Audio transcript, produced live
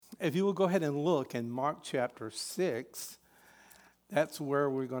If you will go ahead and look in Mark chapter 6, that's where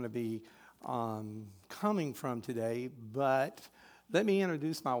we're going to be coming from today. But let me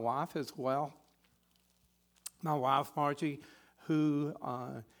introduce my wife as well. My wife, Margie, who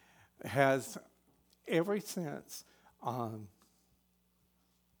has ever since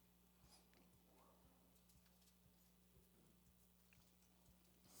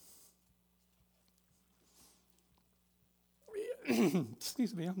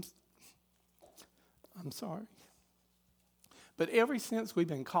excuse me, I'm sorry. But ever since we've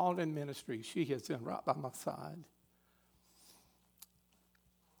been called in ministry, she has been right by my side.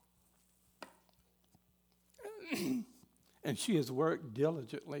 And she has worked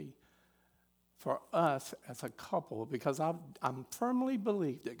diligently for us as a couple because I'm firmly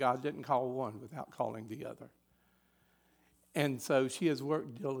believe that God didn't call one without calling the other. And so she has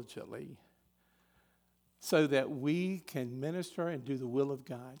worked diligently so that we can minister and do the will of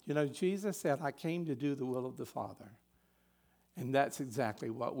God. You know, Jesus said, I came to do the will of the Father. And that's exactly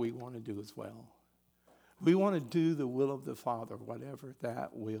what we want to do as well. We want to do the will of the Father, whatever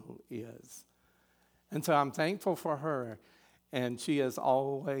that will is. And so I'm thankful for her. And she is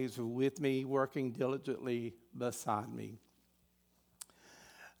always with me, working diligently beside me.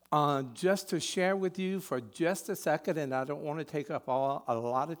 Just to share with you for just a second, and I don't want to take up a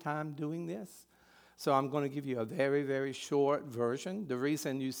lot of time doing this, so I'm going to give you a very, very short version. The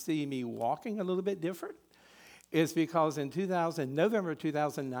reason you see me walking a little bit different is because in November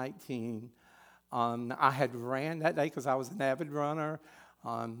 2019, I had ran that day because I was an avid runner.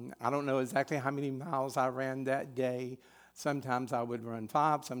 I don't know exactly how many miles I ran that day. Sometimes I would run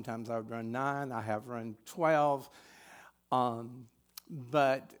 5, sometimes I would run 9. I have run 12.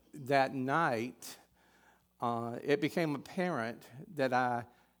 But that night, it became apparent that I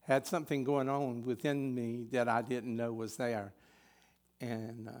had something going on within me that I didn't know was there.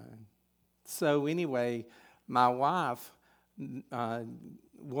 And so anyway, my wife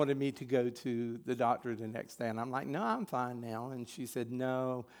wanted me to go to the doctor the next day. And I'm like, no, I'm fine now. And she said,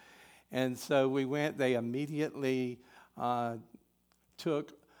 no. And so we went. They immediately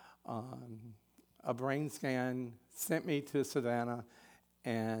took a brain scan, sent me to Savannah,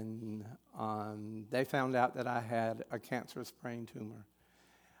 and they found out that I had a cancerous brain tumor.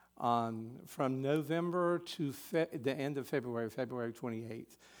 From November to the end of February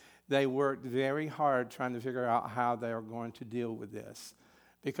 28th, they worked very hard trying to figure out how they are going to deal with this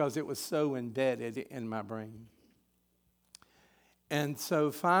because it was so embedded in my brain. And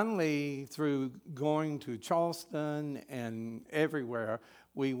so finally, through going to Charleston and everywhere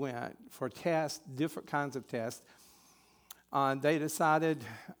we went for tests, different kinds of tests, they decided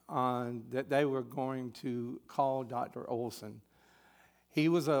that they were going to call Dr. Olson. He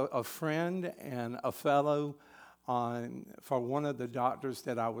was a friend and a fellow for one of the doctors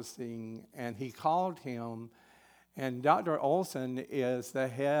that I was seeing, and he called him. And Dr. Olson is the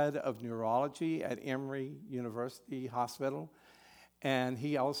head of neurology at Emory University Hospital, and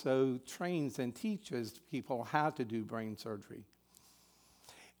he also trains and teaches people how to do brain surgery.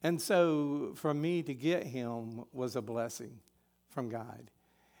 And so for me to get him was a blessing from God.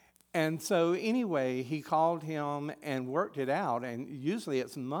 And so anyway, he called him and worked it out. And usually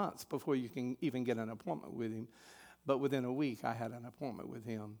it's months before you can even get an appointment with him. But within a week, I had an appointment with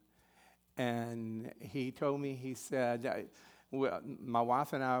him. And he told me, he said, my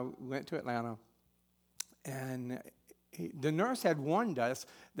wife and I went to Atlanta. And the nurse had warned us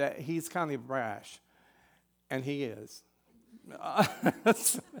that he's kind of brash. And he is.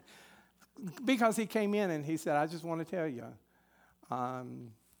 Because he came in and he said, I just want to tell you,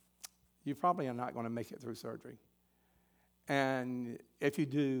 you probably are not going to make it through surgery. And if you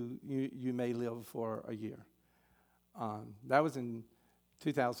do, you may live for a year. That was in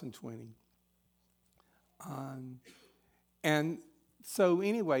 2020. And so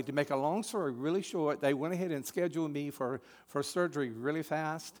anyway, to make a long story really short, they went ahead and scheduled me for surgery really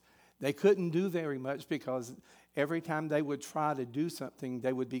fast. They couldn't do very much because every time they would try to do something,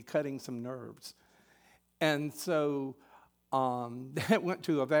 they would be cutting some nerves. And so that went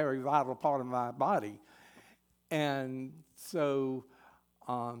to a very vital part of my body. And so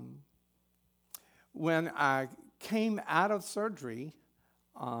when I came out of surgery,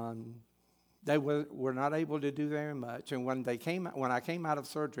 they were not able to do very much. And when I came out of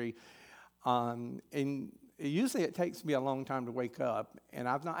surgery, and usually it takes me a long time to wake up, and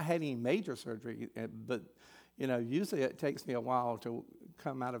I've not had any major surgery, but usually it takes me a while to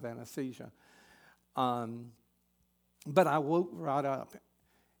come out of anesthesia. But I woke right up,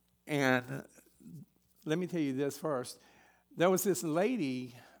 and let me tell you this first. There was this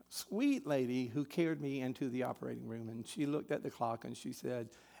lady, sweet lady, who carried me into the operating room, and she looked at the clock, and she said,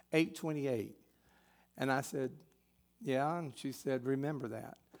 8:28. And I said, yeah. And she said, remember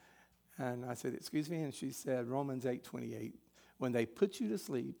that. And I said, excuse me? And she said, Romans 8:28. When they put you to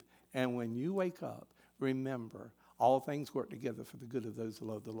sleep and when you wake up, remember, all things work together for the good of those who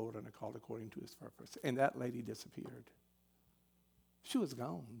love the Lord and are called according to his purpose. And that lady disappeared. She was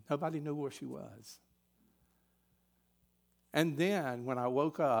gone. Nobody knew where she was. And then when I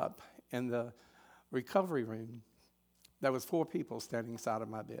woke up in the recovery room, there was 4 people standing beside of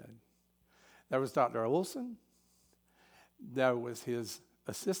my bed. There was Dr. Olson. There was his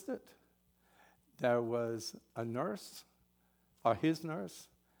assistant. There was a nurse, or his nurse,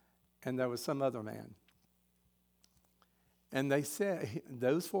 and there was some other man. And they said,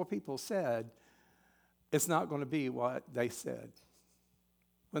 those 4 people said, it's not going to be what they said.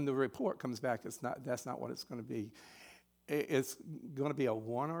 When the report comes back, that's not what it's going to be. It's going to be a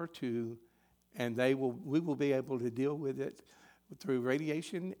 1 or 2, and we will be able to deal with it through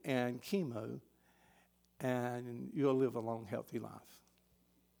radiation and chemo, and you'll live a long, healthy life.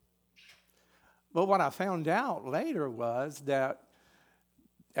 But what I found out later was that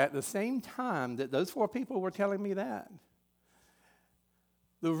at the same time that those 4 people were telling me that,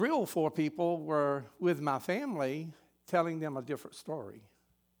 the real 4 people were with my family telling them a different story,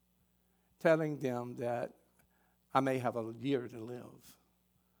 telling them that I may have a year to live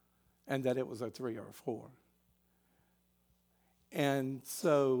and that it was a 3 or a 4. And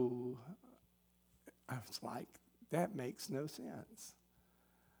so I was like, that makes no sense.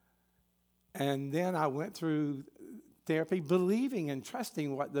 And then I went through therapy, believing and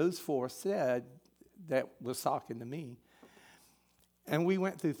trusting what those 4 said that was talking to me. And we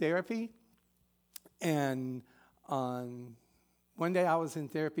went through therapy, and one day I was in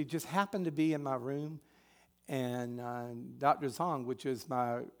therapy, just happened to be in my room, and Dr. Zong, which is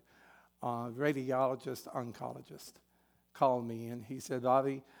my radiologist oncologist, called me, and he said,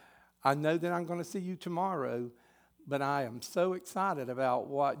 Bobby, I know that I'm going to see you tomorrow, but I am so excited about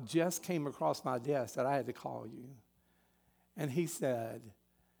what just came across my desk that I had to call you. And he said,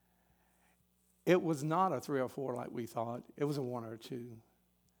 it was not a 3 or 4 like we thought. It was a 1 or 2.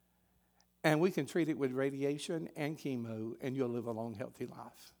 And we can treat it with radiation and chemo, and you'll live a long, healthy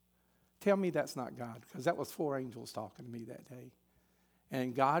life. Tell me that's not God, because that was 4 angels talking to me that day.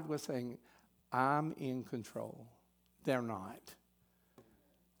 And God was saying, I'm in control. They're not.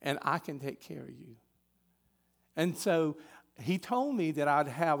 And I can take care of you. And so he told me that I'd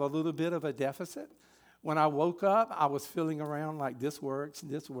have a little bit of a deficit. When I woke up, I was feeling around like this works,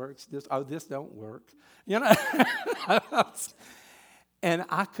 this don't work. You know? And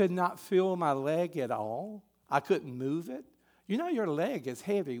I could not feel my leg at all. I couldn't move it. You know your leg is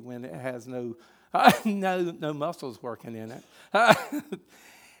heavy when it has no muscles working in it.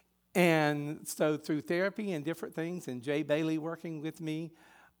 And so through therapy and different things, and Jay Bailey working with me,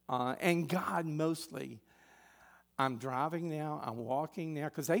 and God mostly, I'm driving now, I'm walking now,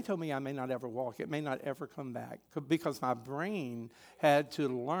 because they told me I may not ever walk. It may not ever come back, because my brain had to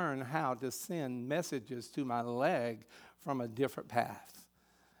learn how to send messages to my leg from a different path.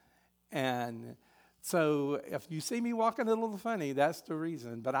 And so if you see me walking a little funny, that's the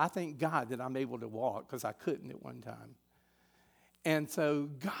reason. But I thank God that I'm able to walk, because I couldn't at one time. And so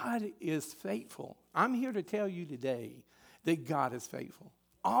God is faithful. I'm here to tell you today that God is faithful,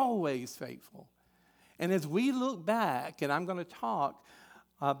 always faithful. And as we look back, and I'm going to talk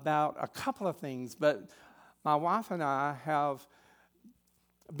about a couple of things, but my wife and I have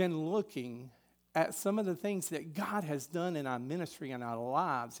been looking at some of the things that God has done in our ministry, in our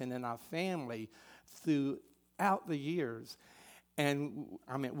lives, and in our family throughout the years. And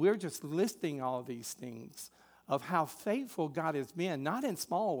I mean, we're just listing all these things of how faithful God has been, not in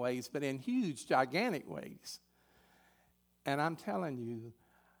small ways, but in huge, gigantic ways. And I'm telling you,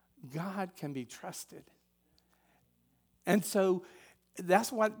 God can be trusted. And so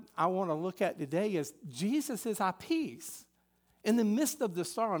that's what I want to look at today is Jesus is our peace. In the midst of the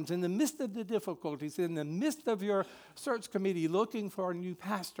storms, in the midst of the difficulties, in the midst of your search committee looking for a new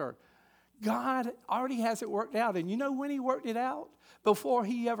pastor, God already has it worked out. And you know when he worked it out? Before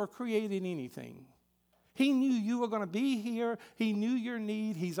he ever created anything. He knew you were going to be here. He knew your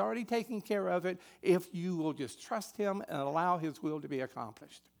need. He's already taken care of it if you will just trust him and allow his will to be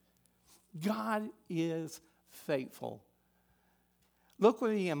accomplished. God is faithful. Look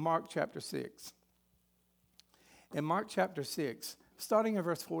with me in Mark chapter 6. In Mark chapter 6, starting in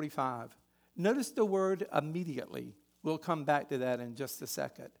verse 45, notice the word immediately. We'll come back to that in just a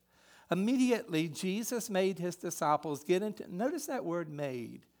second. Immediately, Jesus made his disciples notice that word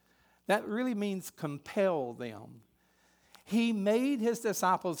made. That really means compel them. He made his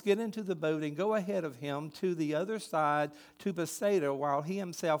disciples get into the boat and go ahead of him to the other side to Bethsaida, while he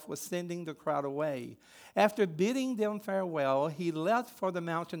himself was sending the crowd away. After bidding them farewell, he left for the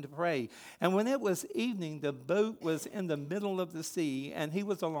mountain to pray. And when it was evening, the boat was in the middle of the sea, and he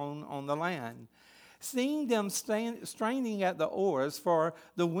was alone on the land. Seeing them straining at the oars, for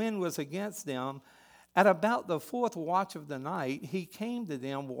the wind was against them, at about the fourth watch of the night, he came to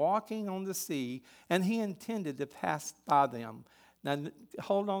them walking on the sea, and he intended to pass by them. Now,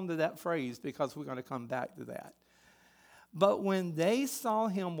 hold on to that phrase, because we're going to come back to that. But when they saw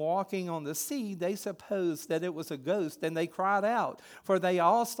him walking on the sea, they supposed that it was a ghost, and they cried out, for they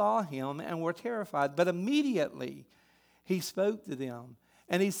all saw him and were terrified. But immediately he spoke to them,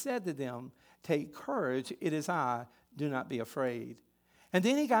 and he said to them, "Take courage, it is I, do not be afraid." And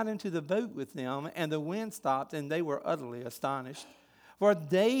then he got into the boat with them, and the wind stopped, and they were utterly astonished. For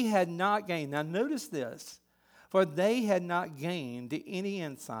they had not gained, now notice this, for they had not gained any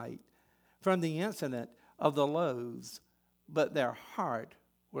insight from the incident of the loaves, but their heart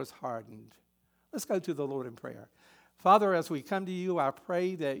was hardened. Let's go to the Lord in prayer. Father, as we come to you, I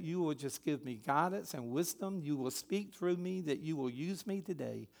pray that you will just give me guidance and wisdom. You will speak through me, that you will use me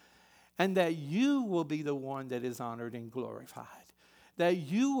today, and that you will be the one that is honored and glorified. That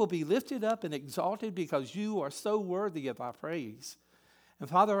you will be lifted up and exalted, because you are so worthy of our praise. And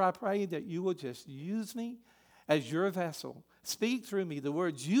Father, I pray that you will just use me as your vessel. Speak through me the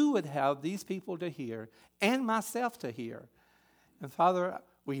words you would have these people to hear and myself to hear. And Father,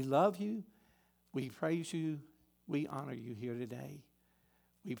 we love you, we praise you, we honor you here today.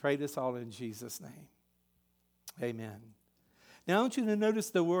 We pray this all in Jesus' name. Amen. Now I want you to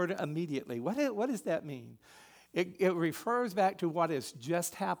notice the word immediately. What does that mean? It refers back to what has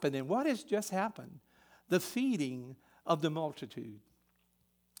just happened. And what has just happened? The feeding of the multitude.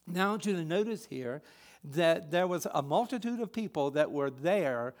 Now I want you to notice here that there was a multitude of people that were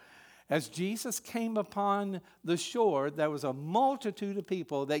there. As Jesus came upon the shore, there was a multitude of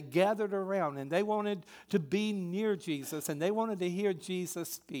people that gathered around, and they wanted to be near Jesus, and they wanted to hear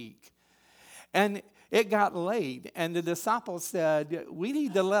Jesus speak. And it got late, and the disciples said, "We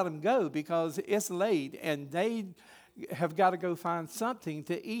need to let them go because it's late, and they have got to go find something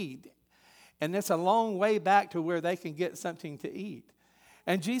to eat. And it's a long way back to where they can get something to eat."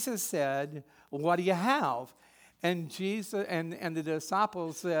 And Jesus said, "What do you have?" And Jesus and the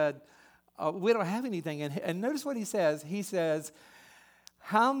disciples said, "We don't have anything." And notice what he says. He says,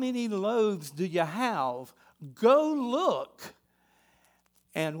 "How many loaves do you have? Go look."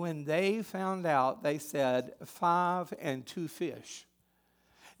 And when they found out, they said, 5 and 2 fish.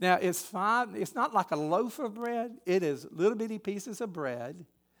 Now, it's not like a loaf of bread. It is little bitty pieces of bread.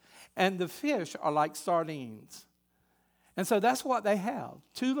 And the fish are like sardines. And so that's what they have.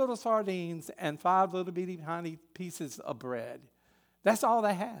 2 little sardines and 5 little bitty tiny pieces of bread. That's all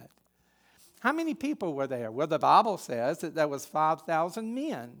they had. How many people were there? Well, the Bible says that there was 5,000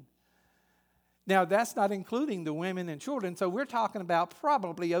 men. Now, that's not including the women and children, so we're talking about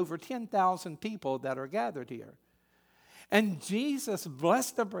probably over 10,000 people that are gathered here. And Jesus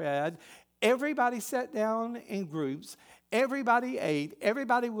blessed the bread. Everybody sat down in groups. Everybody ate.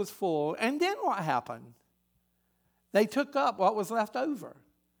 Everybody was full. And then what happened? They took up what was left over.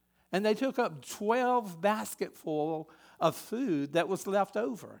 And they took up 12 basketful of food that was left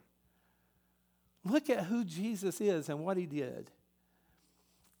over. Look at who Jesus is and what he did.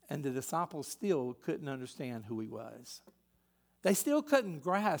 And the disciples still couldn't understand who he was. They still couldn't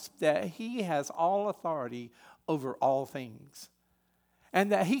grasp that he has all authority over all things.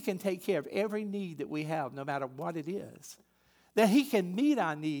 And that he can take care of every need that we have, no matter what it is. That he can meet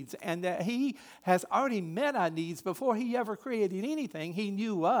our needs, and that he has already met our needs before he ever created anything. He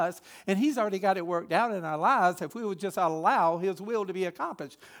knew us, and he's already got it worked out in our lives if we would just allow his will to be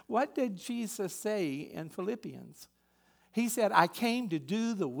accomplished. What did Jesus say in Philippians? He said, "I came to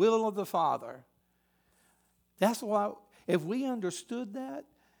do the will of the Father." That's why, if we understood that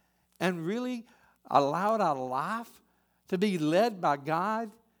and really allowed our life to be led by God,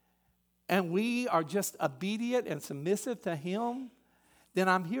 and we are just obedient and submissive to him, then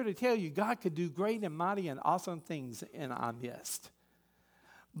I'm here to tell you, God could do great and mighty and awesome things in our midst.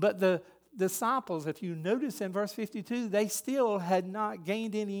 But the disciples, if you notice in verse 52, they still had not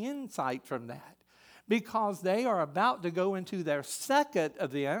gained any insight from that, because they are about to go into their second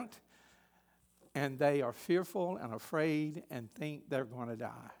event, and they are fearful and afraid and think they're going to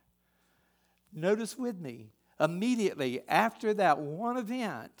die. Notice with me, immediately after that one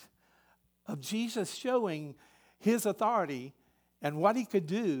event of Jesus showing his authority and what he could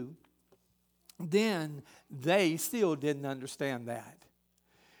do, then they still didn't understand that.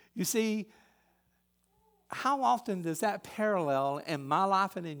 You see, how often does that parallel in my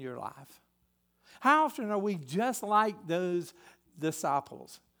life and in your life? How often are we just like those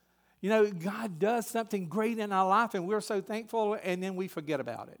disciples? You know, God does something great in our life and we're so thankful, and then we forget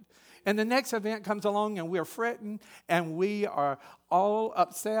about it. And the next event comes along and we're fretting and we are all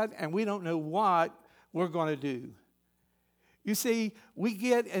upset and we don't know what we're going to do. You see, we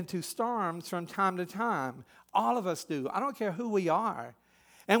get into storms from time to time. All of us do. I don't care who we are.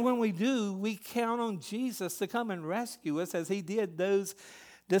 And when we do, we count on Jesus to come and rescue us as he did those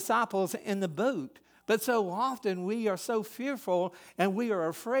disciples in the boat. But so often we are so fearful and we are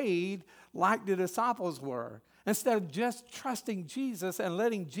afraid like the disciples were. Instead of just trusting Jesus and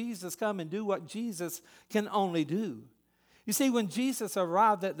letting Jesus come and do what Jesus can only do. You see, when Jesus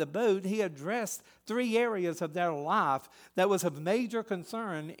arrived at the boat, he addressed 3 areas of their life that was of major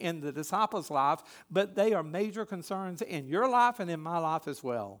concern in the disciples' life, but they are major concerns in your life and in my life as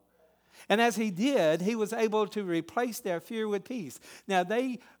well. And as he did, he was able to replace their fear with peace. Now,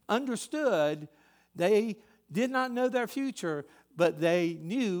 they understood, they did not know their future, but they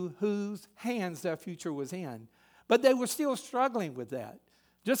knew whose hands their future was in. But they were still struggling with that,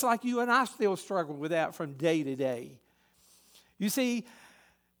 just like you and I still struggle with that from day to day. You see,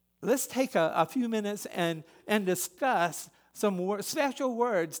 let's take a few minutes and discuss some special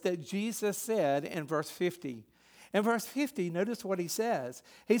words that Jesus said in verse 50. In verse 50, notice what he says.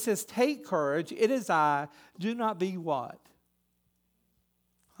 He says, "Take courage, it is I, do not be" what?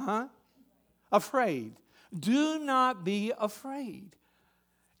 Afraid. Do not be afraid.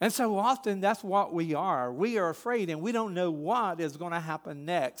 And so often that's what we are. We are afraid and we don't know what is going to happen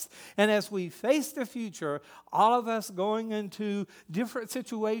next. And as we face the future, all of us going into different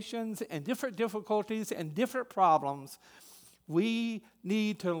situations and different difficulties and different problems, we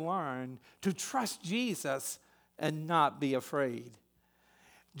need to learn to trust Jesus and not be afraid.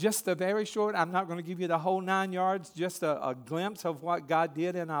 Just a very short, I'm not going to give you the whole 9 yards, just a glimpse of what God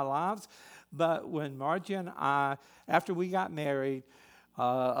did in our lives. But when Margie and I, after we got married,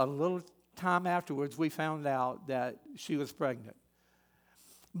 a little time afterwards, we found out that she was pregnant.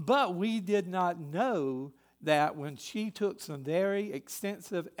 But we did not know that when she took some very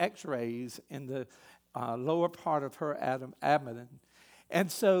extensive x-rays in the lower part of her abdomen.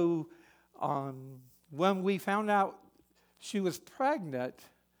 And so when we found out she was pregnant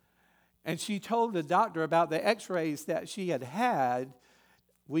and she told the doctor about the x-rays that she had had,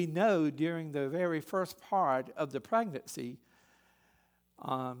 we know during the very first part of the pregnancy,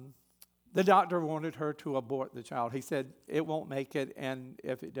 the doctor wanted her to abort the child. He said, it won't make it, and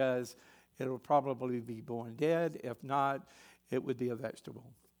if it does, it'll probably be born dead. If not, it would be a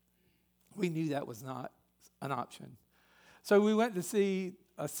vegetable. We knew that was not an option. So we went to see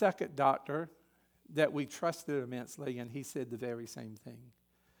a second doctor that we trusted immensely, and he said the very same thing.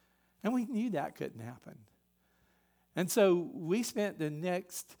 And we knew that couldn't happen. And so we spent the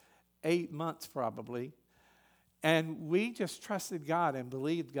next 8 months probably, and we just trusted God and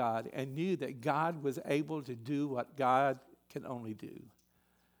believed God and knew that God was able to do what God can only do.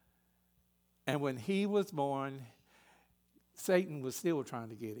 And when he was born, Satan was still trying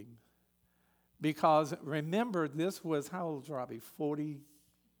to get him. Because remember, this was, how old was Robbie?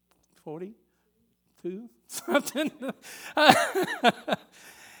 42? Something.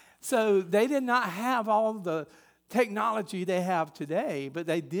 So they did not have all the technology they have today, but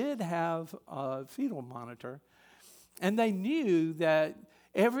they did have a fetal monitor. And they knew that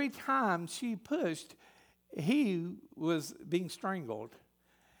every time she pushed, he was being strangled.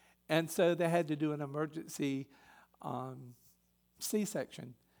 And so they had to do an emergency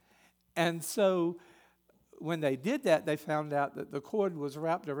C-section. And so when they did that, they found out that the cord was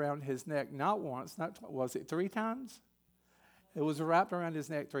wrapped around his neck not once, was it 3 times? It was wrapped around his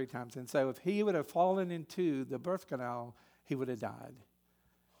neck 3 times. And so if he would have fallen into the birth canal, he would have died.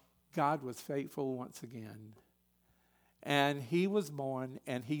 God was faithful once again. And he was born,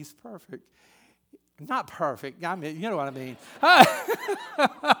 and he's perfect. Not perfect. I mean, you know what I mean.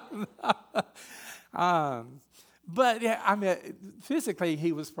 But yeah, I mean, physically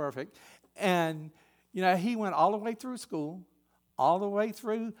he was perfect. And, you know, he went all the way through school, all the way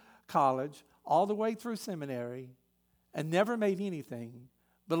through college, all the way through seminary, and never made anything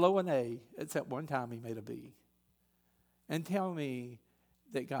below an A, except one time he made a B. And tell me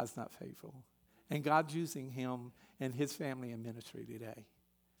that God's not faithful. And God's using him and his family and ministry today.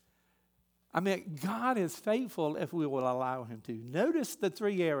 I mean, God is faithful if we will allow him to. Notice the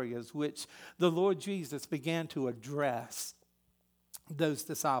 3 areas which the Lord Jesus began to address those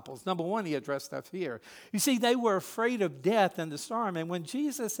disciples. Number one, he addressed their fear. You see, they were afraid of death and the storm. And when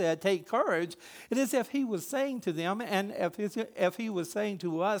Jesus said, take courage, it is as if he was saying to them, and if he was saying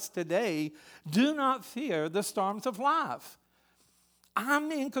to us today, do not fear the storms of life.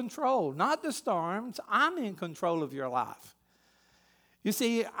 I'm in control, not the storms. I'm in control of your life. You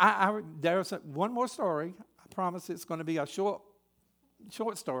see, there's one more story. I promise it's going to be a short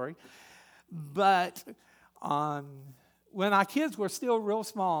story. But when our kids were still real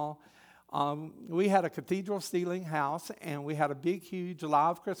small, we had a cathedral ceiling house, and we had a big, huge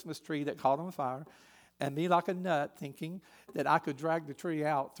live Christmas tree that caught on fire. And me like a nut thinking that I could drag the tree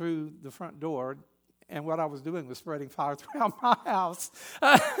out through the front door. And what I was doing was spreading fire throughout my house.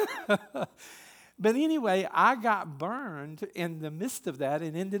 But anyway, I got burned in the midst of that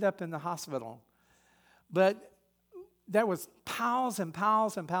and ended up in the hospital. But there was piles and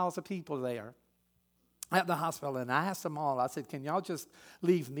piles and piles of people there at the hospital, and I asked them all, I said, can y'all just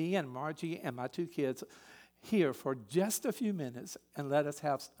leave me and Margie and my 2 kids here for just a few minutes and let us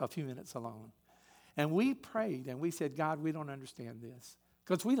have a few minutes alone? And we prayed, and we said, God, we don't understand this,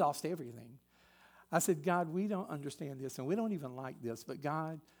 because we lost everything. I said, God, we don't understand this, and we don't even like this, but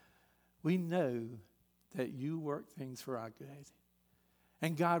God, we know that you work things for our good.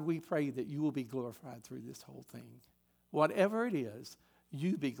 And God, we pray that you will be glorified through this whole thing. Whatever it is,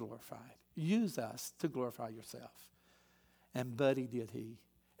 you be glorified. Use us to glorify yourself. And buddy, did he.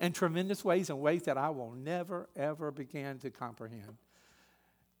 In tremendous ways, and ways that I will never, ever begin to comprehend.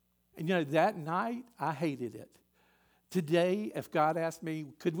 And you know, that night, I hated it. Today, if God asked me,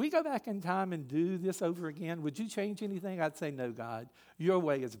 could we go back in time and do this over again? Would you change anything? I'd say, no, God. Your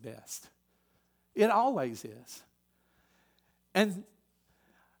way is best. It always is. And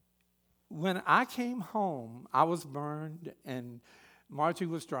when I came home, I was burned, and Margie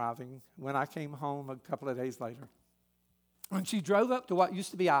was driving when I came home a couple of days later. When she drove up to what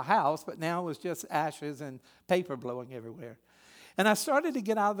used to be our house, but now was just ashes and paper blowing everywhere. And I started to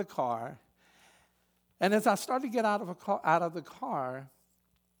get out of the car. And as I started to get out of the car,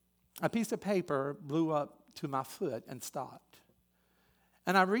 a piece of paper blew up to my foot and stopped.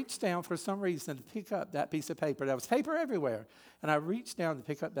 And I reached down for some reason to pick up that piece of paper. There was paper everywhere. And I reached down to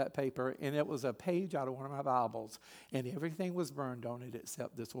pick up that paper, and it was a page out of one of my Bibles. And everything was burned on it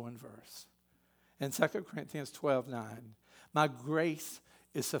except this one verse. In 2 Corinthians 12:9, my grace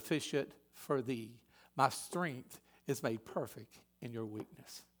is sufficient for thee. My strength is made perfect in your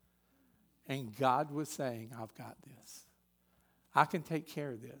weakness. And God was saying, I've got this. I can take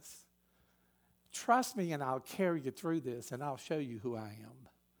care of this. Trust me, and I'll carry you through this, and I'll show you who I am.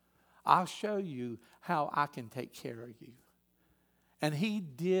 I'll show you how I can take care of you. And he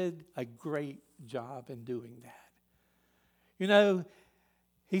did a great job in doing that. You know,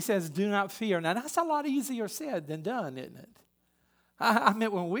 he says, do not fear. Now, that's a lot easier said than done, isn't it? I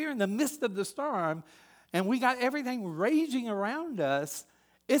mean, when we're in the midst of the storm and we got everything raging around us,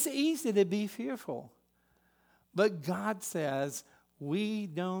 it's easy to be fearful. But God says, we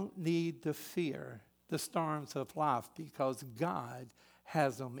don't need to fear the storms of life because God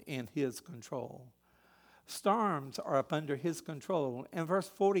has them in his control. Storms are up under his control. In verse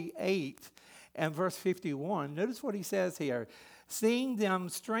 48 and verse 51, notice what he says here. Seeing them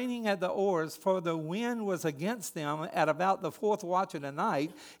straining at the oars, for the wind was against them at about the 4th watch of the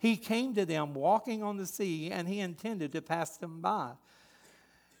night, he came to them walking on the sea, and he intended to pass them by.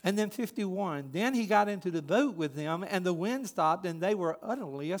 And then 51, then he got into the boat with them, and the wind stopped, and they were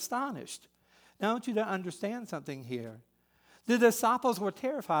utterly astonished. Now, I want you to understand something here. The disciples were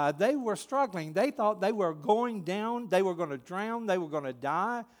terrified. They were struggling. They thought they were going down. They were going to drown. They were going to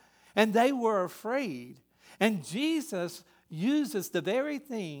die. And they were afraid. And Jesus uses the very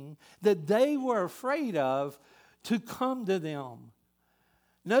thing that they were afraid of to come to them.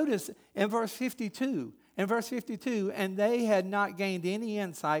 Notice in verse 52, and they had not gained any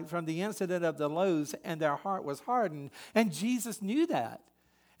insight from the incident of the loaves, and their heart was hardened. And Jesus knew that.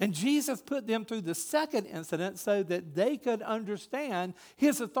 And Jesus put them through the second incident so that they could understand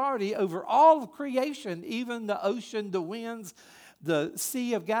his authority over all of creation, even the ocean, the winds, the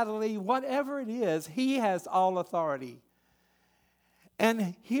Sea of Galilee, whatever it is, he has all authority.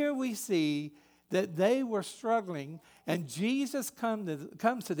 And here we see that they were struggling, and Jesus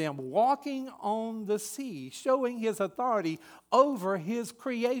comes to them walking on the sea, showing his authority over his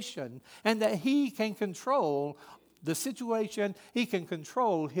creation, and that he can control the situation, he can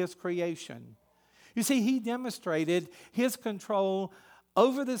control his creation. You see, he demonstrated his control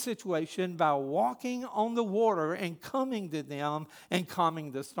over the situation by walking on the water and coming to them and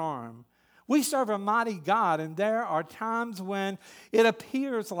calming the storm. We serve a mighty God, and there are times when it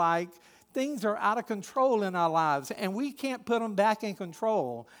appears like things are out of control in our lives, and we can't put them back in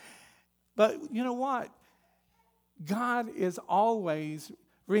control. But you know what? God is always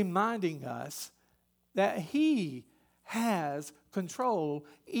reminding us that He has control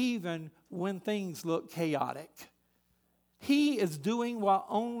even when things look chaotic. He is doing what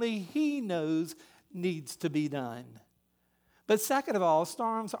only He knows needs to be done. But second of all,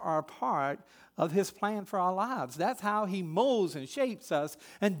 storms are a part of His plan for our lives. That's how He molds and shapes us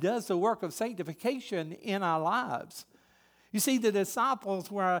and does the work of sanctification in our lives. You see, the disciples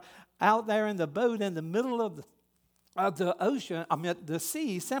were out there in the boat in the middle of the ocean, the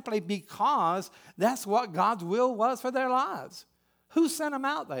sea, simply because that's what God's will was for their lives. Who sent them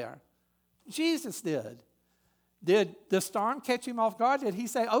out there? Jesus did. Did the storm catch Him off guard? Did He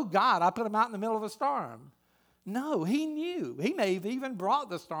say, oh God, I put Him out in the middle of a storm? No, He knew. He may have even brought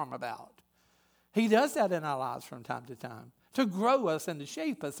the storm about. He does that in our lives from time to time, to grow us and to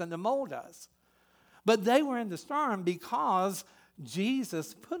shape us and to mold us. But they were in the storm because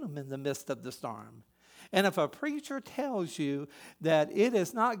Jesus put them in the midst of the storm. And if a preacher tells you that it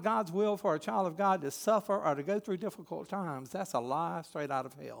is not God's will for a child of God to suffer or to go through difficult times, that's a lie straight out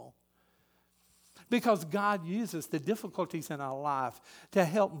of hell. Because God uses the difficulties in our life to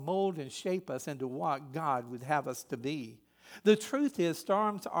help mold and shape us into what God would have us to be. The truth is,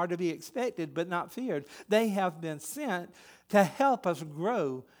 storms are to be expected but not feared. They have been sent to help us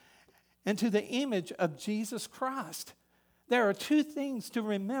grow into the image of Jesus Christ. There are two things to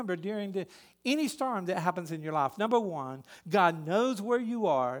remember during any storm that happens in your life. Number one, God knows where you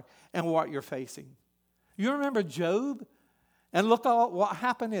are and what you're facing. You remember Job? And look at what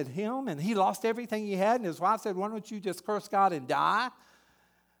happened to him, and he lost everything he had, and his wife said, why don't you just curse God and die?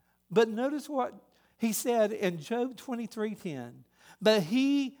 But notice what he said in Job 23:10. But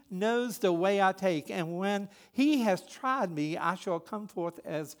He knows the way I take, and when He has tried me, I shall come forth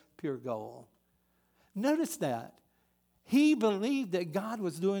as pure gold. Notice that. He believed that God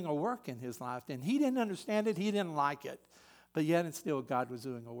was doing a work in his life, and he didn't understand it, he didn't like it. But yet and still, God was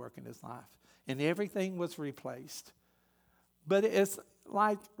doing a work in his life, and everything was replaced. But it's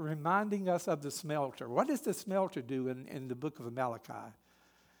like reminding us of the smelter. What does the smelter do in the book of Malachi?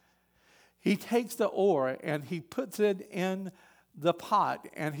 He takes the ore and he puts it in the pot,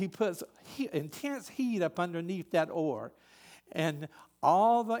 and he puts intense heat up underneath that ore. And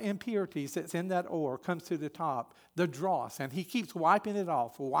all the impurities that's in that ore comes to the top, the dross, and he keeps wiping it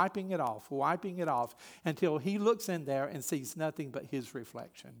off until he looks in there and sees nothing but his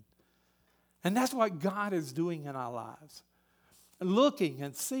reflection. And that's what God is doing in our lives. Looking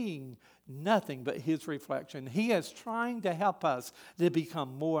and seeing nothing but his reflection. He is trying to help us to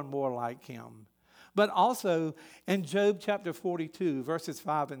become more and more like him. But also in Job chapter 42, verses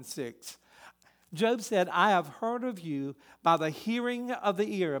 5 and 6, Job said, I have heard of you by the hearing of the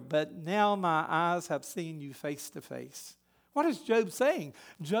ear, but now my eyes have seen you face to face. What is Job saying?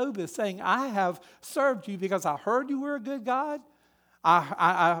 Job is saying, I have served you because I heard you were a good God.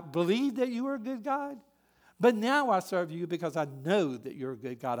 I believed that you were a good God. But now I serve you because I know that you're a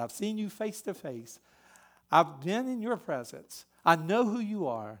good God. I've seen you face to face. I've been in your presence. I know who you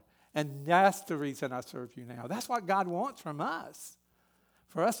are. And that's the reason I serve you now. That's what God wants from us.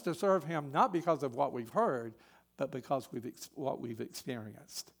 For us to serve him not because of what we've heard, but because what we've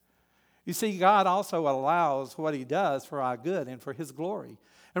experienced. You see, God also allows what he does for our good and for his glory.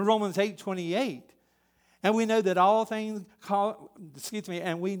 In Romans 8:28, and we know that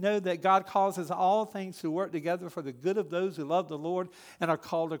we know that God causes all things to work together for the good of those who love the Lord and are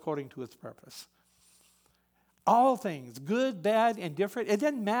called according to his purpose. All things, good, bad, indifferent, it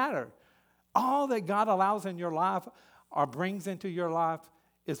doesn't matter. All that God allows in your life or brings into your life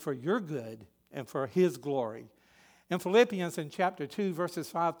is for your good and for his glory. In Philippians in chapter 2, verses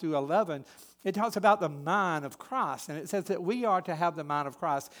 5 through 11, it talks about the mind of Christ, and it says that we are to have the mind of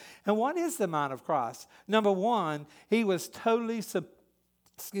Christ. And what is the mind of Christ? Number one, he was totally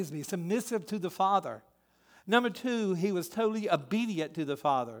submissive to the Father. Number two, he was totally obedient to the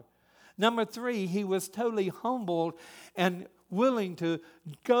Father. Number three, he was totally humbled and willing to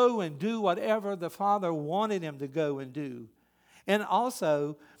go and do whatever the Father wanted him to go and do. And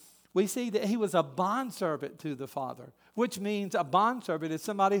also, we see that he was a bondservant to the Father, which means a bondservant is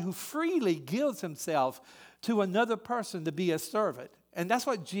somebody who freely gives himself to another person to be a servant. And that's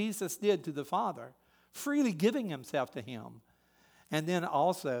what Jesus did to the Father, freely giving himself to him. And then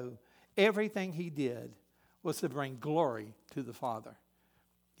also, everything he did was to bring glory to the Father.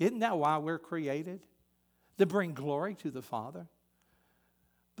 Isn't that why we're created? To bring glory to the Father.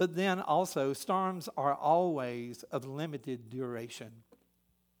 But then also, storms are always of limited duration.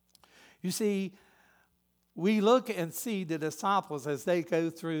 You see, we look and see the disciples as they go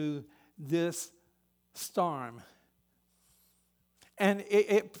through this storm. And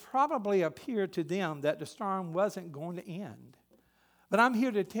it probably appeared to them that the storm wasn't going to end. But I'm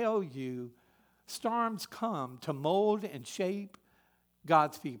here to tell you, storms come to mold and shape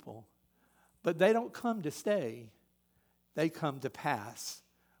God's people. But they don't come to stay. They come to pass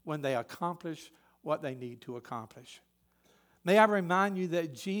when they accomplish what they need to accomplish. May I remind you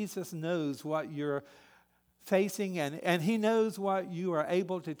that Jesus knows what you're facing, and he knows what you are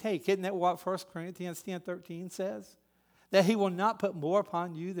able to take. Isn't that what 1 Corinthians 10:13 says? That he will not put more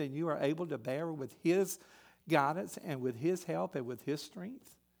upon you than you are able to bear with his guidance and with his help and with his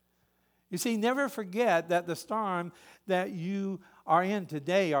strength. You see, never forget that the storm that you are in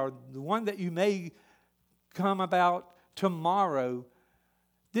today, or the one that you may come about tomorrow,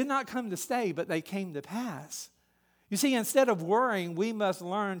 did not come to stay, but they came to pass. You see, instead of worrying, we must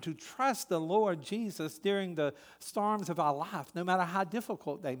learn to trust the Lord Jesus during the storms of our life, no matter how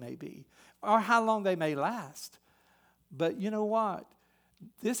difficult they may be or how long they may last. But you know what?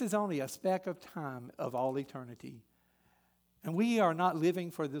 This is only a speck of time of all eternity. And we are not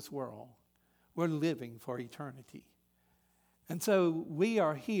living for this world. We're living for eternity. And so we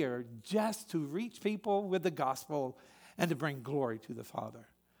are here just to reach people with the gospel and to bring glory to the Father.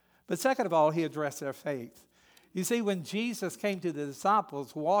 But second of all, he addressed their faith. You see, when Jesus came to the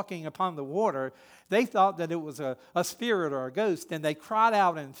disciples walking upon the water, they thought that it was a spirit or a ghost, and they cried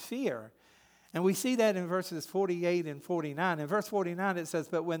out in fear. And we see that in verses 48 and 49. In verse 49 it says,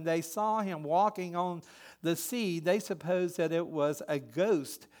 "But when they saw him walking on the sea, they supposed that it was a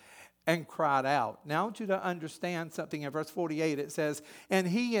ghost and cried out." Now I want you to understand something. In verse 48 it says, "And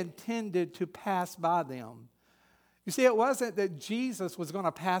he intended to pass by them." You see, it wasn't that Jesus was going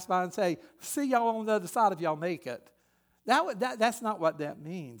to pass by and say, "See y'all on the other side if y'all make it." That's not what that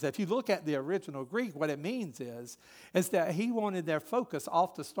means. If you look at the original Greek, what it means is that he wanted their focus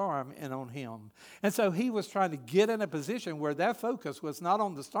off the storm and on him. And so he was trying to get in a position where their focus was not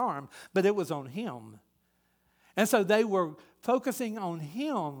on the storm, but it was on him. And so they were focusing on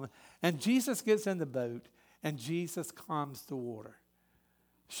him, and Jesus gets in the boat, and Jesus calms the water,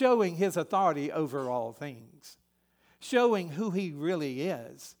 showing his authority over all things, showing who he really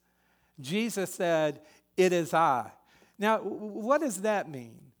is. Jesus said, "It is I." Now, what does that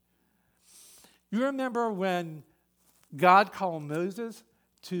mean? You remember when God called Moses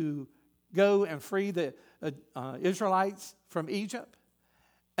to go and free the Israelites from Egypt?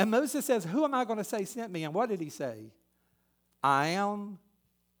 And Moses says, "Who am I going to say sent me?" And what did he say? "I am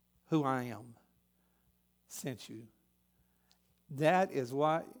who I am sent you." That is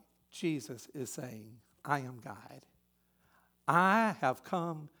what Jesus is saying. I am God. I have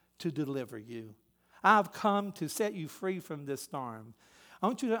come to deliver you. I've come to set you free from this storm. I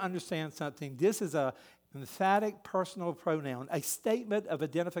want you to understand something. This is an emphatic personal pronoun, a statement of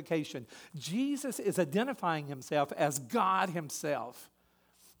identification. Jesus is identifying himself as God himself,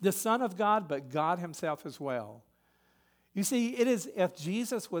 the Son of God, but God himself as well. You see, it is if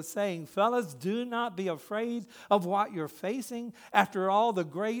Jesus was saying, "Fellas, do not be afraid of what you're facing. After all, the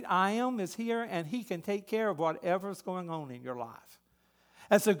great I Am is here, and he can take care of whatever's going on in your life."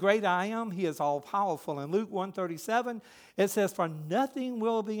 As the great I Am, he is all-powerful. In Luke 1:37, it says, "For nothing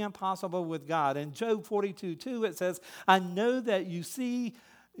will be impossible with God." In Job 42:2, it says, "I know that you see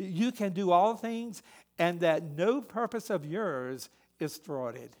you can do all things, and that no purpose of yours is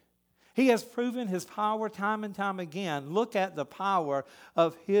thwarted." He has proven his power time and time again. Look at the power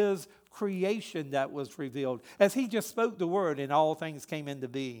of his creation that was revealed. As he just spoke the word, and all things came into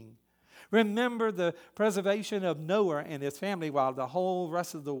being. Remember the preservation of Noah and his family while the whole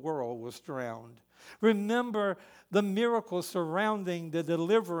rest of the world was drowned. Remember the miracles surrounding the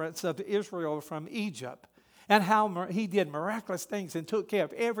deliverance of Israel from Egypt and how he did miraculous things and took care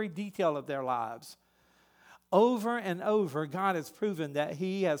of every detail of their lives. Over and over, God has proven that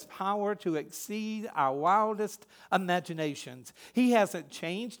he has power to exceed our wildest imaginations. He hasn't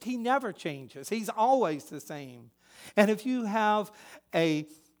changed. He never changes. He's always the same. And if you have a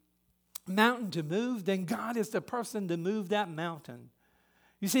mountain to move, then God is the person to move that mountain.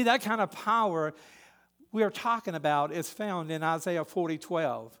 You see, that kind of power we are talking about is found in Isaiah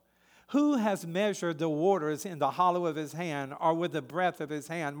 40:12. "Who has measured the waters in the hollow of his hand, or with the breadth of his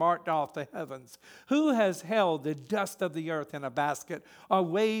hand marked off the heavens? Who has held the dust of the earth in a basket, or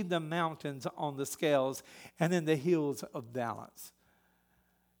weighed the mountains on the scales and in the hills of balance?"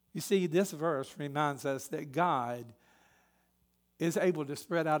 You see, this verse reminds us that God is able to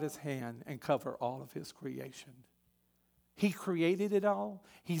spread out his hand and cover all of his creation. He created it all.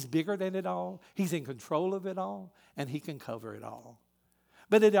 He's bigger than it all. He's in control of it all, and he can cover it all.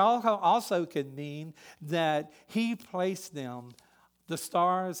 But it also can mean that he placed them the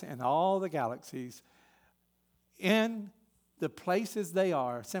stars and all the galaxies in the places they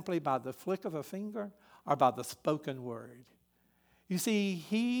are simply by the flick of a finger or by the spoken word. You see,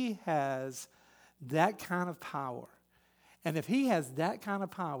 he has that kind of power. And if he has that kind of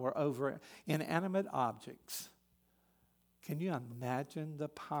power over inanimate objects, can you imagine the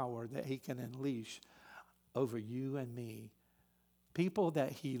power that he can unleash over you and me? People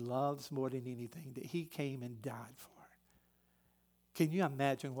that he loves more than anything, that he came and died for. Can you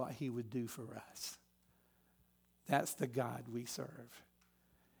imagine what he would do for us? That's the God we serve.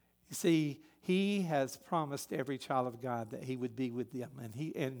 You see, he has promised every child of God that he would be with them. And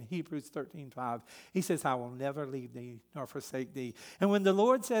in Hebrews 13:5, he says, I will never leave thee nor forsake thee. And when the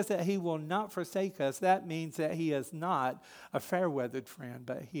Lord says that he will not forsake us, that means that he is not a fair-weathered friend,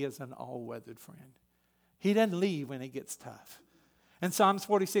 but he is an all-weathered friend. He doesn't leave when it gets tough. In Psalms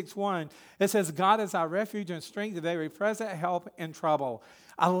 46:1, it says, God is our refuge and strength, a very present help in trouble.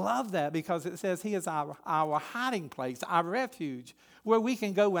 I love that because it says he is our hiding place, our refuge, where we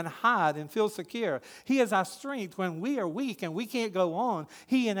can go and hide and feel secure. He is our strength when we are weak and we can't go on.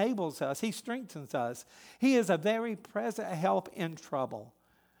 He enables us. He strengthens us. He is a very present help in trouble.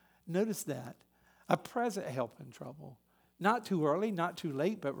 Notice that. A present help in trouble. Not too early, not too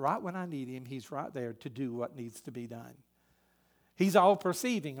late, but right when I need him, he's right there to do what needs to be done. He's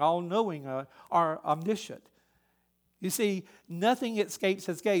all-perceiving, all-knowing, or omniscient. You see, nothing escapes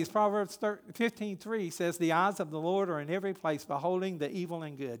his gaze. Proverbs 15:3 says, the eyes of the Lord are in every place, beholding the evil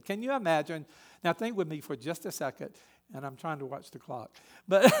and good. Can you imagine? Now think with me for just a second, and I'm trying to watch the clock.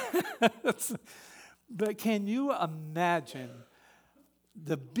 But, but can you imagine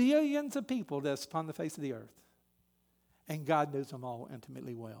the billions of people that's upon the face of the earth? And God knows them all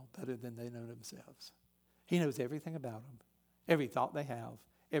intimately well, better than they know themselves. He knows everything about them. Every thought they have,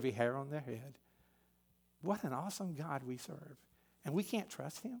 every hair on their head. What an awesome God we serve. And we can't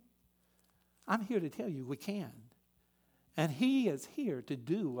trust him? I'm here to tell you we can. And he is here to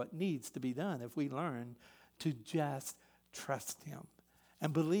do what needs to be done if we learn to just trust him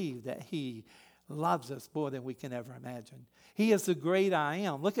and believe that he loves us more than we can ever imagine. He is the great I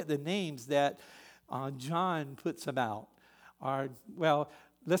am. Look at the names that John puts about.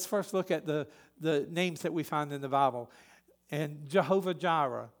 Let's first look at the names that we find in the Bible. And Jehovah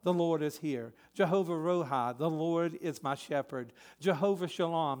Jireh, the Lord is here. Jehovah Rohi, the Lord is my shepherd. Jehovah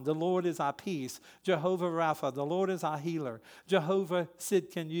Shalom, the Lord is our peace. Jehovah Rapha, the Lord is our healer. Jehovah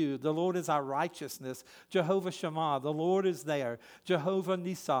Sidkenu, the Lord is our righteousness. Jehovah Shammah, the Lord is there. Jehovah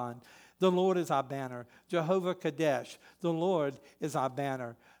Nissan, the Lord is our banner. Jehovah Kadesh, the Lord is our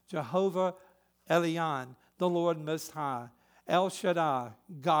banner. Jehovah Elion, the Lord Most High. El Shaddai,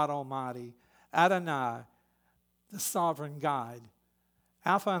 God Almighty. Adonai, the sovereign God.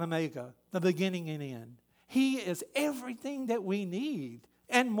 Alpha and Omega, the beginning and end. He is everything that we need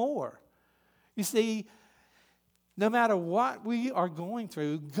and more. You see, no matter what we are going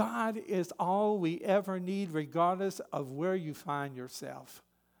through, God is all we ever need, regardless of where you find yourself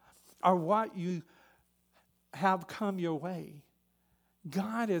or what you have come your way.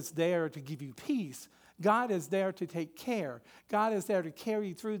 God is there to give you peace. God is there to take care. God is there to carry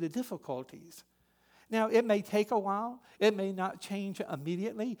you through the difficulties. Now, it may take a while. It may not change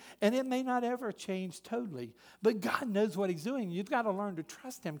immediately. And it may not ever change totally. But God knows what he's doing. You've got to learn to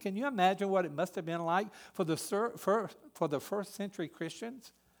trust him. Can you imagine what it must have been like for the first century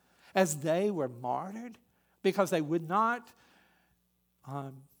Christians as they were martyred because they would not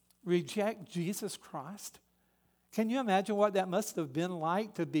reject Jesus Christ? Can you imagine what that must have been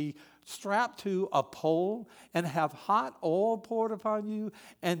like to be strapped to a pole and have hot oil poured upon you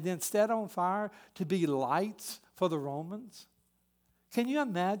and then set on fire to be lights for the Romans? Can you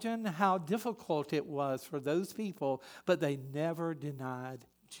imagine how difficult it was for those people, but they never denied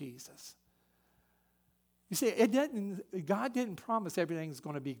Jesus? You see, God didn't promise everything's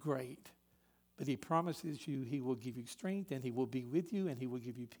going to be great, but he promises you he will give you strength and he will be with you and he will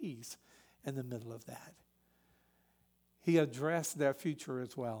give you peace in the middle of that. He addressed their future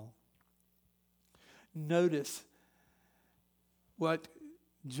as well. Notice what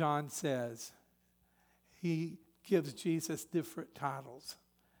John says. He gives Jesus different titles.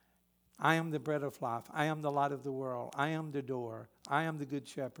 I am the bread of life. I am the light of the world. I am the door. I am the good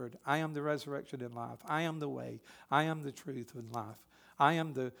shepherd. I am the resurrection and life. I am the way. I am the truth and life. I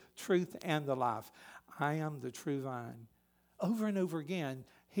am the truth and the life. I am the true vine. Over and over again,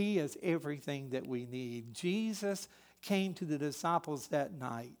 he is everything that we need. Jesus came to the disciples that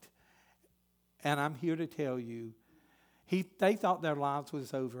night. And I'm here to tell you, they thought their lives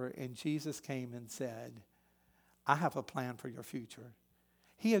was over, and Jesus came and said, I have a plan for your future.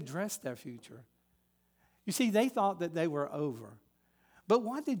 He addressed their future. You see, they thought that they were over. But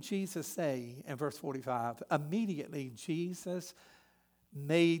what did Jesus say in verse 45? Immediately, Jesus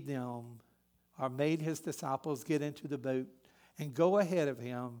made his disciples get into the boat and go ahead of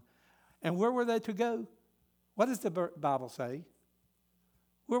him. And where were they to go? What does the Bible say?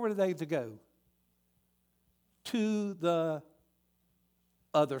 Where were they to go? To the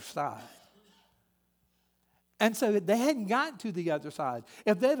other side. And so they hadn't gotten to the other side.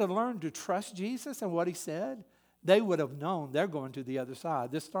 If they'd have learned to trust Jesus and what he said, they would have known they're going to the other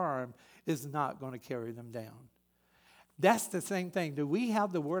side. This storm is not going to carry them down. That's the same thing. Do we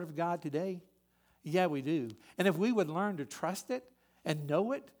have the Word of God today? Yeah, we do. And if we would learn to trust it and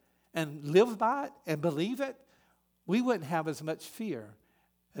know it and live by it and believe it, we wouldn't have as much fear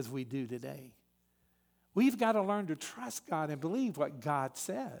as we do today. We've got to learn to trust God and believe what God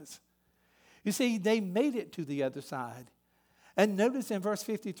says. You see, they made it to the other side. And notice in verse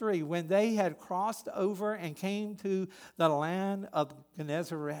 53, when they had crossed over and came to the land of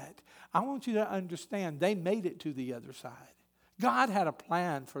Gennesaret, I want you to understand they made it to the other side. God had a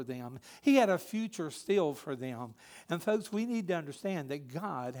plan for them. He had a future still for them. And folks, we need to understand that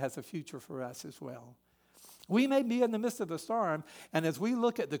God has a future for us as well. We may be in the midst of a storm, and as we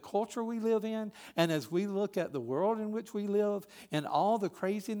look at the culture we live in, and as we look at the world in which we live, and all the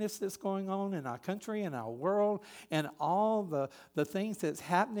craziness that's going on in our country and our world, and all the things that's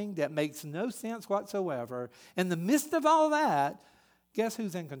happening that makes no sense whatsoever, in the midst of all that, guess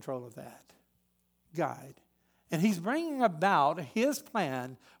who's in control of that? God. And he's bringing about his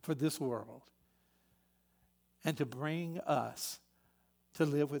plan for this world, and to bring us to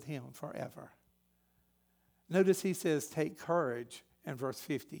live with him forever. Notice he says, take courage in verse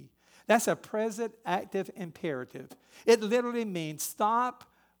 50. That's a present active imperative. It literally means stop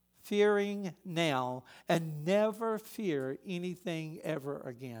fearing now and never fear anything ever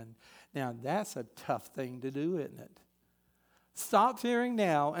again. Now, that's a tough thing to do, isn't it? Stop fearing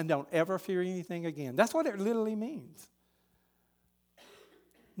now and don't ever fear anything again. That's what it literally means.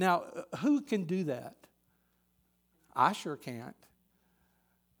 Now, who can do that? I sure can't.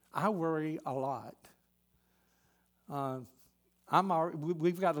 I worry a lot.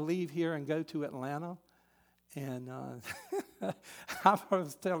 We've got to leave here and go to Atlanta. And I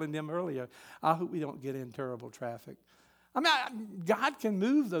was telling them earlier, I hope we don't get in terrible traffic. I mean, God can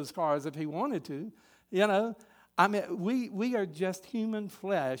move those cars if he wanted to. You know, I mean, we are just human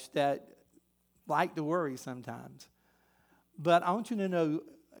flesh that like to worry sometimes. But I want you to know,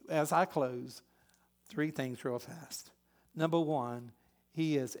 as I close, 3 things real fast. Number 1,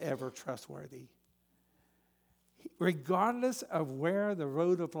 he is ever trustworthy. Regardless of where the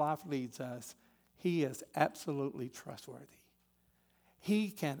road of life leads us, he is absolutely trustworthy.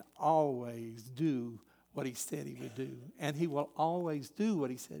 He can always do what he said he would do. And he will always do what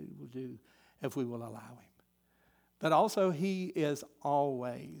he said he will do if we will allow him. But also, he is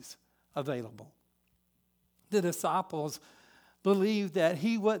always available. The disciples believed that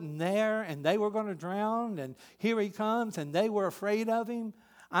he wasn't there and they were going to drown, and here he comes, and they were afraid of him.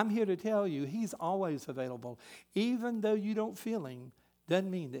 I'm here to tell you, he's always available. Even though you don't feel him,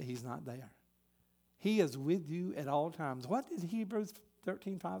 doesn't mean that he's not there. He is with you at all times. What did Hebrews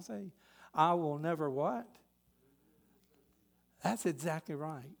 13:5 say? I will never what? That's exactly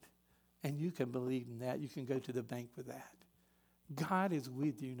right. And you can believe in that. You can go to the bank with that. God is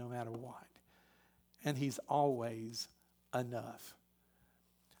with you no matter what. And he's always enough.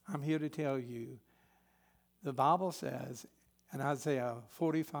 I'm here to tell you, the Bible says in Isaiah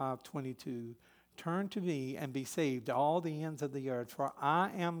 45:22, turn to me and be saved, all the ends of the earth, for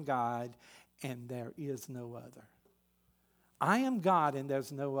I am God and there is no other. I am God and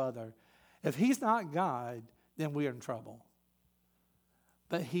there's no other. If he's not God, then we're in trouble.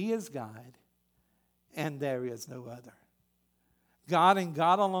 But he is God and there is no other. God and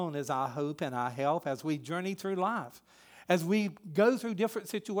God alone is our hope and our help as we journey through life, as we go through different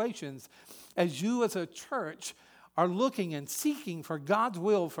situations, as you as a church are looking and seeking for God's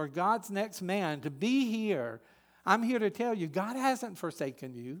will, for God's next man to be here. I'm here to tell you, God hasn't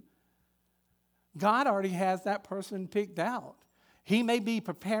forsaken you. God already has that person picked out. He may be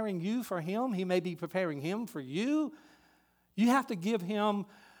preparing you for him. He may be preparing him for you. You have to give him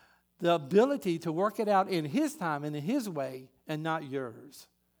the ability to work it out in his time and in his way and not yours.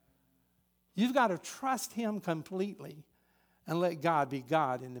 You've got to trust him completely and let God be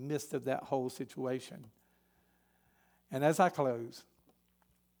God in the midst of that whole situation. And as I close,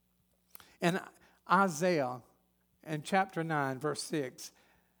 in Isaiah, in chapter 9, verse 6,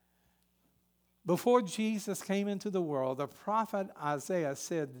 before Jesus came into the world, the prophet Isaiah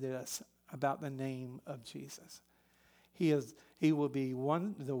said this about the name of Jesus. He will be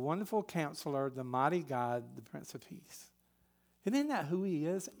the wonderful counselor, the mighty God, the Prince of Peace. And isn't that who he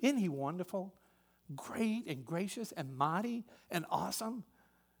is? Isn't he wonderful? Great and gracious and mighty and awesome.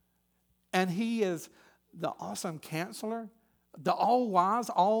 And he is the awesome counselor, the all-wise,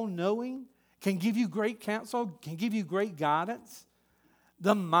 all-knowing, can give you great counsel, can give you great guidance.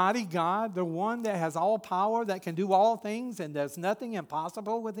 The mighty God, the one that has all power, that can do all things, and there's nothing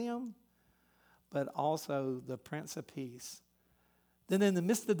impossible with him. But also the Prince of Peace. Then in the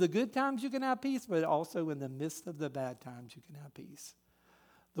midst of the good times, you can have peace, but also in the midst of the bad times, you can have peace.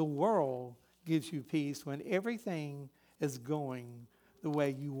 The world gives you peace when everything is going the way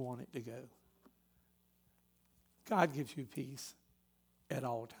you want it to go. God gives you peace at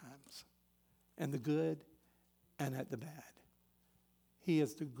all times, in the good and at the bad. He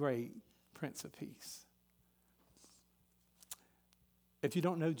is the great Prince of Peace. If you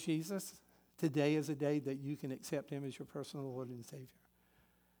don't know Jesus, today is a day that you can accept him as your personal Lord and Savior.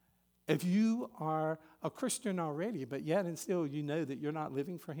 If you are a Christian already, but yet and still you know that you're not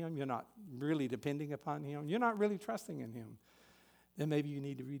living for him, you're not really depending upon him, you're not really trusting in him, then maybe you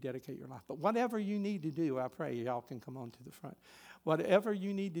need to rededicate your life. But whatever you need to do, I pray, y'all can come on to the front. Whatever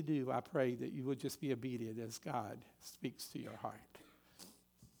you need to do, I pray that you would just be obedient as God speaks to your heart.